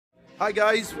Hi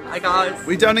guys. Hi guys.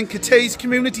 We're down in Cardiff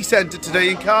Community Centre today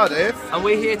in Cardiff. And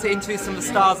we're here to interview some of the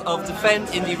stars of Defend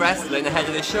Indie Wrestling ahead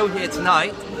of the show here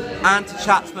tonight and to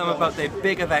chat to them about their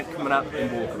big event coming up in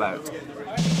Walkabout.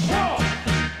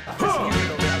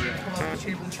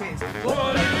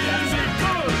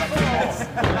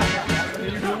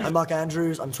 I'm Mark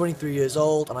Andrews, I'm 23 years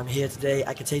old and I'm here today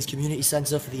at Cardiff Community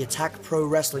Centre for the Attack Pro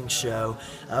Wrestling Show.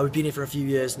 We've been here for a few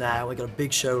years now, we've got a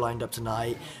big show lined up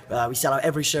tonight. We sell out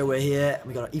every show we're here, and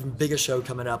we've got an even bigger show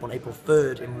coming up on April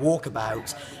 3rd in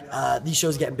Walkabout. These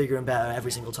shows are getting bigger and better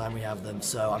every single time we have them,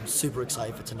 so I'm super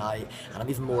excited for tonight and I'm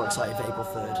even more excited for April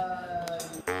 3rd.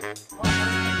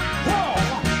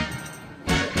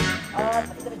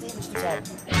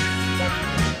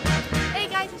 Hey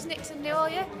guys, it's Nixon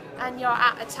Newell and you're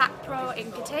at Attack Pro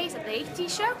in Cardiff at the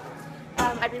 80s show.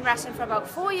 I've been wrestling for about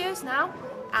 4 years now,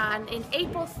 and in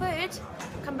April 3rd,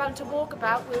 come down to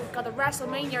Walkabout, we've got a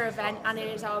WrestleMania event and it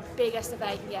is our biggest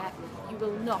event yet. You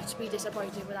will not be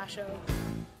disappointed with that show.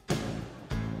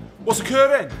 What's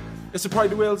occurring? It's the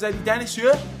Pride of Wales Eddie Dennis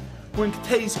here. We're in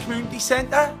Cardiff Community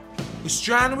Centre. It's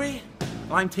January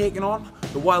and I'm taking on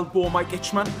the Wild Boar Mike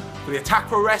Itchman for the Attack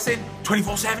Pro Wrestling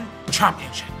 24/7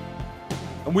 Championship.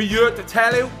 And we're here to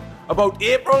tell you about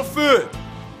April 3rd,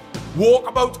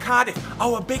 Walkabout Cardiff,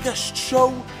 our biggest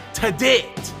show to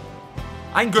date.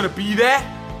 I'm gonna be there.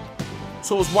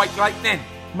 So is White Lightning,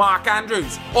 Mark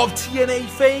Andrews of TNA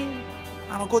fame,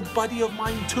 and a good buddy of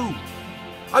mine too.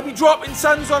 I'll be dropping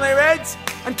suns on their heads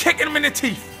and kicking them in the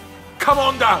teeth. Come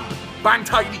on down, bang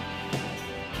tighty.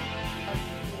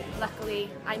 Luckily,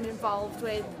 I'm involved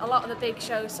with a lot of the big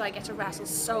shows, so I get to wrestle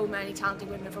so many talented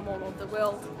women from all over the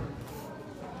world.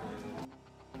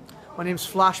 My name's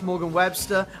Flash Morgan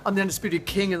Webster. I'm the Undisputed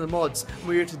King of the Mods.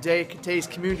 We're here today at Cardiff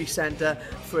Community Centre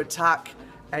for Attack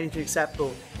Anything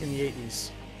Acceptable in the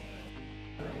 80s.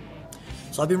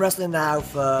 So I've been wrestling now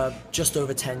for just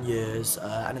over 10 years,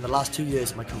 and in the last 2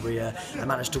 years of my career, I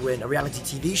managed to win a reality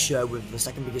TV show with the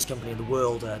second biggest company in the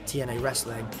world, TNA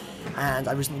Wrestling, and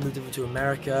I recently moved over to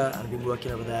America, and I've been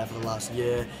working over there for the last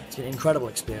year. It's been an incredible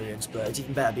experience, but it's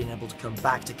even better being able to come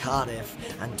back to Cardiff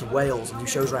and to Wales and do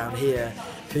shows around here,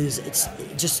 because it's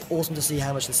just awesome to see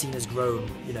how much the scene has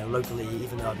grown, you know, locally,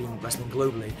 even though I've been wrestling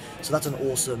globally. So that's an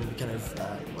awesome kind of,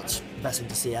 that's the best thing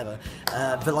to see ever.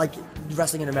 But like,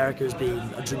 wrestling in America has been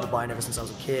a dream of mine ever since I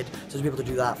was a kid, so to be able to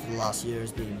do that for the last year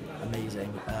has been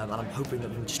amazing, and I'm hoping that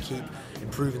we can just keep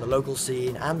improving the local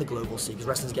scene and the global scene, because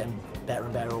wrestling's getting better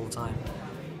and better all the time.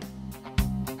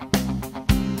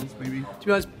 To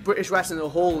be honest, British wrestling as a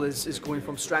whole is going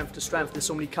from strength to strength. There's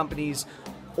so many companies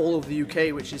all over the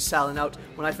UK which is selling out.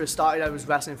 When I first started, I was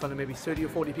wrestling in front of maybe 30 or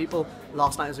 40 people.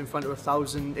 Last night I was in front of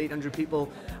 1,800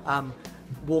 people.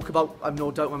 Walkabout, I've no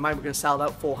doubt in my mind we're going to sell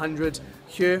out 400.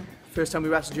 Here, first time we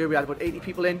wrestled here, we had about 80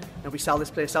 people in, and we sell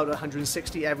this place out at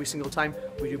 160 every single time.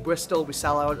 We do Bristol, we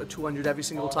sell out at 200 every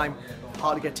single time.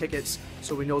 Hard to get tickets,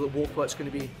 so we know that Walkabout's going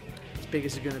to be as big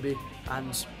as it's going to be,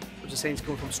 and we're just saying it's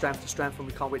going from strength to strength, and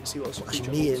we can't wait to see what else. Actually,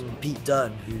 me and Pete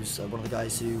Dunn, who's one of the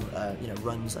guys who you know,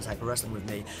 runs Attack Pro Wrestling with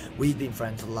me, we've been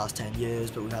friends for the last 10 years,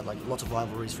 but we've had like lots of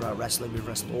rivalries throughout wrestling. We've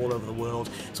wrestled all over the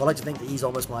world, so I like to think that he's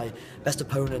almost my best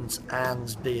opponent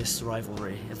and biggest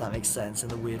rivalry, if that makes sense, in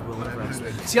the weird world of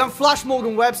wrestling. See, I'm Flash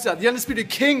Morgan Webster, the Undisputed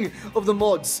King of the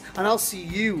Mods, and I'll see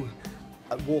you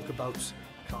at Walkabout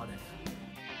Cardiff.